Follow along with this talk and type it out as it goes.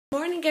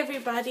morning,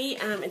 everybody.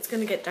 It's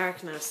going to get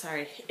dark now,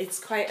 sorry. It's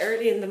quite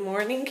early in the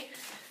morning.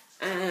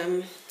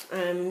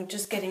 I'm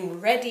just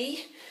getting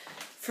ready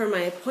for my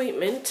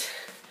appointment.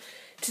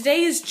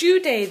 Today is due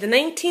day, the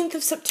 19th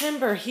of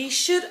September. He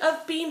should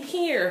have been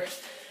here.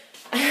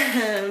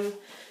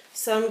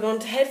 So I'm going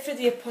to head for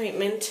the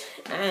appointment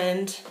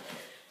and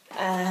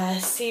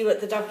see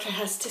what the doctor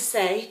has to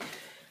say.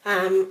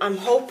 I'm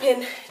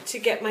hoping to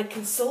get my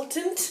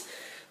consultant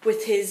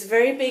with his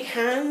very big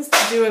hands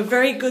to do a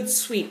very good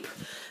sweep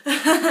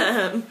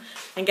and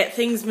get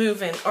things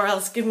moving, or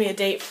else give me a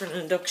date for an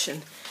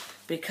induction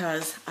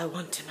because I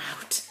want him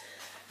out.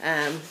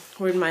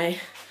 We're in my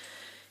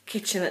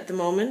kitchen at the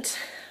moment.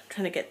 I'm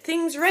trying to get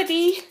things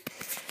ready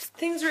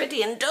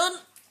and done.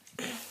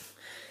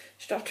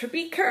 Dr.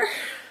 Beaker.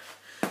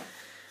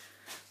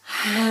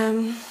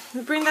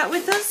 We bring that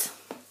with us.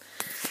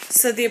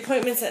 So the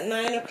appointment's at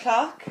 9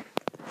 o'clock.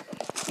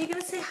 Are you going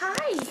to say hi?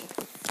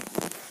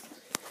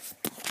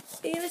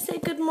 Are you going to say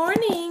good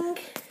morning?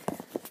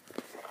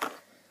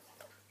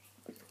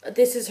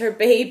 This is her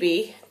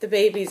baby, the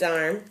baby's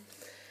arm.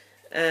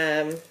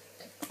 I'm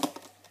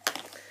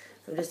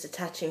just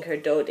attaching her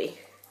dodie.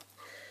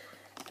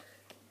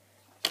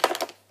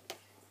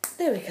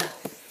 There we go.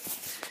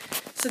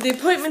 So the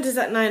appointment is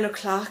at 9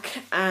 o'clock.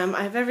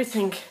 I have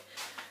everything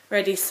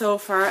ready so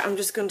far. I'm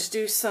just going to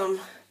do some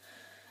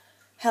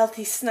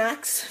healthy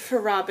snacks for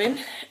Robin,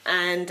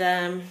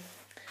 and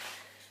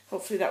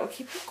hopefully that will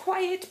keep you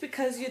quiet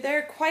because you're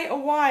there quite a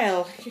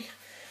while.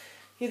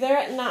 You're there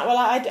at 9.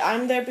 Well,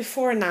 I'm there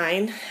before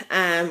 9.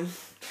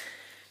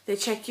 They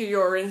check your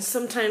urine.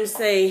 Sometimes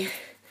they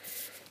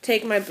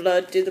take my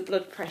blood, do the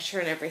blood pressure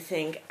and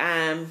everything.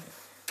 And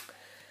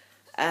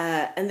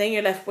then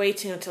you're left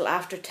waiting until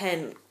after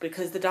 10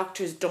 because the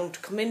doctors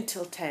don't come in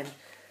till 10.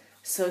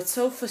 So it's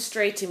so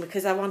frustrating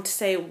because I want to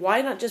say,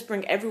 why not just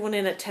bring everyone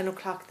in at 10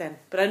 o'clock then?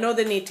 But I know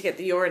they need to get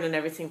the urine and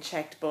everything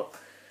checked, but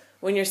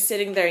when you're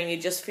sitting there and you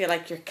just feel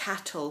like your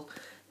cattle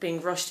being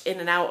rushed in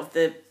and out of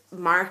the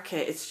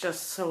market, it's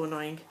just so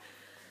annoying.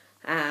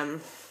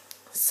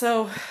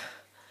 So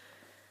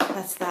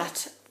that's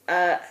that.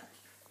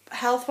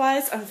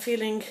 Health-wise, I'm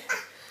feeling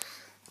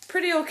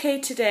pretty okay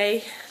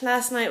today.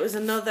 Last night was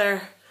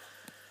another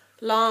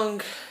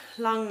long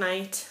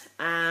night.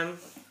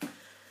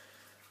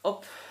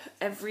 Up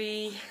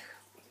every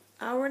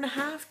hour and a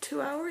half,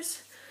 2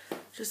 hours,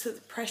 just with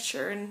the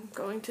pressure and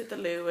going to the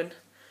loo, and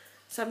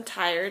so I'm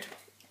tired.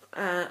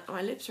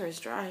 My lips are as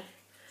dry.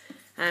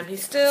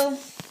 He's still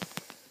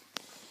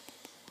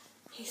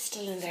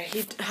in there.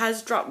 He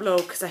has dropped low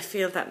because I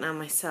feel that now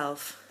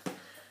myself.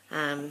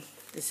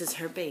 This is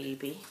her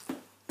baby.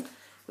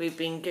 We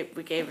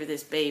gave her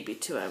this baby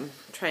to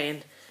try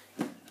and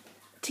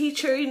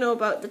teach her,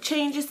 about the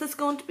changes that's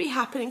going to be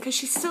happening because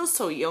she's still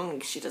so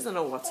young. She doesn't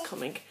know what's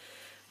coming.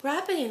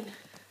 Robin,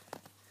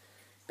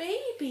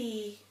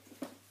 baby,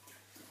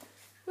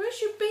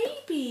 where's your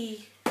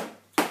baby?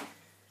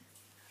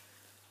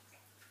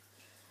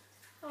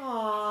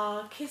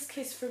 Aw,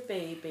 kiss for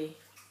baby.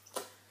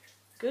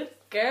 Good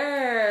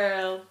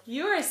girl.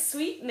 You're a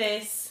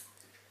sweetness.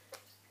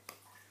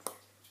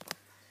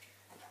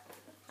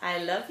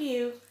 I love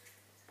you.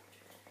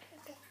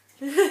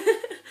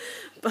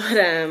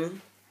 But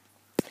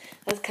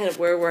that's kind of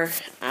where we're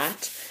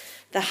at.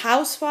 The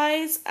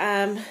house-wise,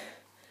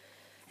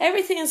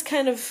 everything is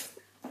kind of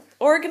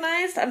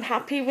organised. I'm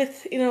happy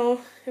with,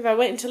 if I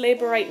went into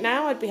labour right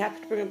now, I'd be happy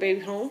to bring a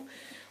baby home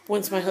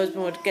once my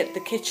husband would get the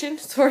kitchen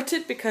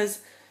sorted,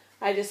 because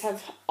I just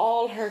have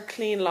all her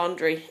clean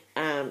laundry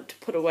to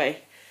put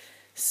away.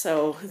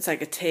 So it's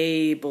like a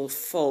table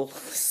full.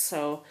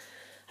 So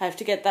I have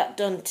to get that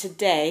done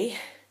today.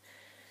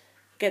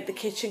 Get the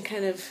kitchen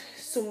kind of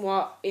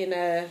somewhat in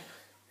a,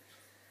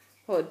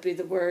 what would be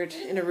the word,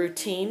 in a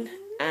routine.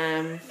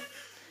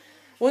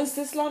 Once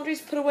this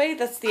laundry's put away,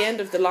 that's the end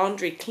of the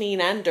laundry,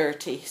 clean and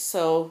dirty.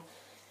 So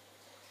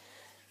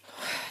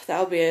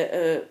that'll be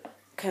a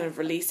kind of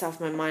release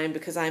off my mind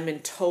because I'm in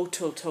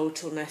total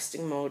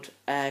nesting mode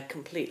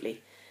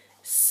completely.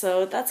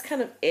 So that's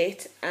kind of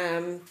it.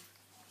 On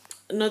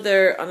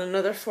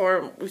another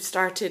forum, we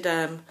started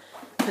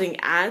putting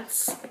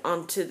ads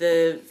onto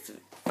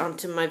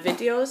my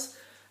videos.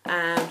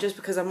 Just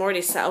because I'm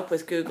already set up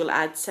with Google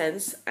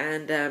AdSense,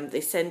 and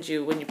they send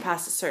you, when you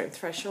pass a certain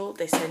threshold,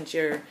 they send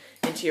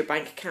into your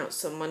bank account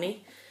some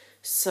money.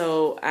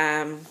 So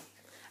I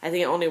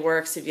think it only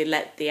works if you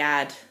let the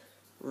ad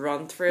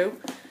run through.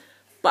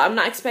 But I'm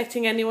not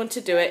expecting anyone to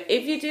do it.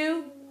 If you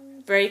do,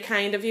 very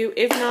kind of you.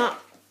 If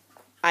not,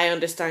 I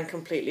understand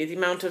completely. The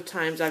amount of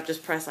times I've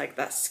just pressed like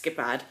that skip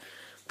ad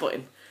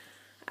button.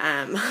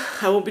 I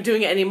won't be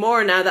doing it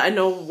anymore now that I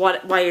know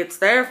why it's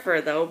there for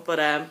though.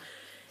 But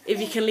if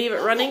you can leave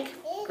it running,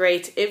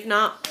 great. If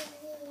not,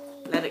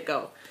 let it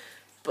go.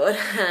 But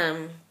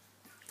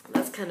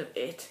that's kind of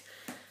it.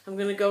 I'm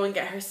going to go and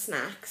get her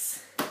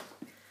snacks.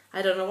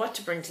 I don't know what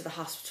to bring to the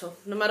hospital.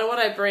 No matter what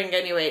I bring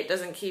anyway, it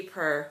doesn't keep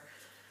her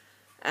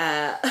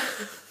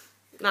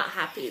not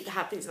happy.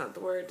 Happy is not the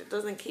word. It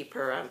doesn't keep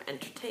her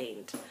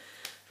entertained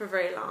for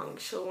very long.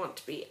 She'll want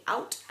to be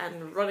out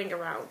and running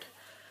around.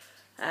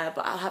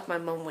 But I'll have my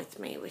mum with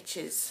me, which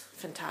is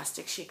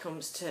fantastic. She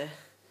comes to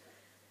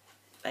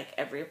like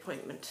every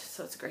appointment,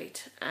 so it's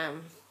great.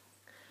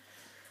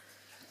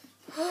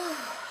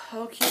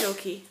 Okie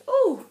dokie.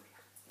 Oh,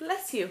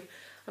 bless you.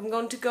 I'm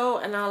going to go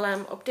and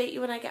I'll update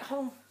you when I get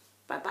home.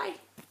 Bye bye.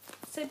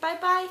 Say bye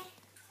bye.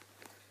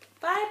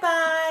 Bye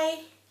bye.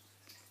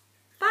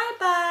 Bye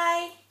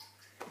bye.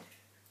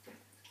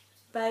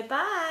 Bye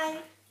bye.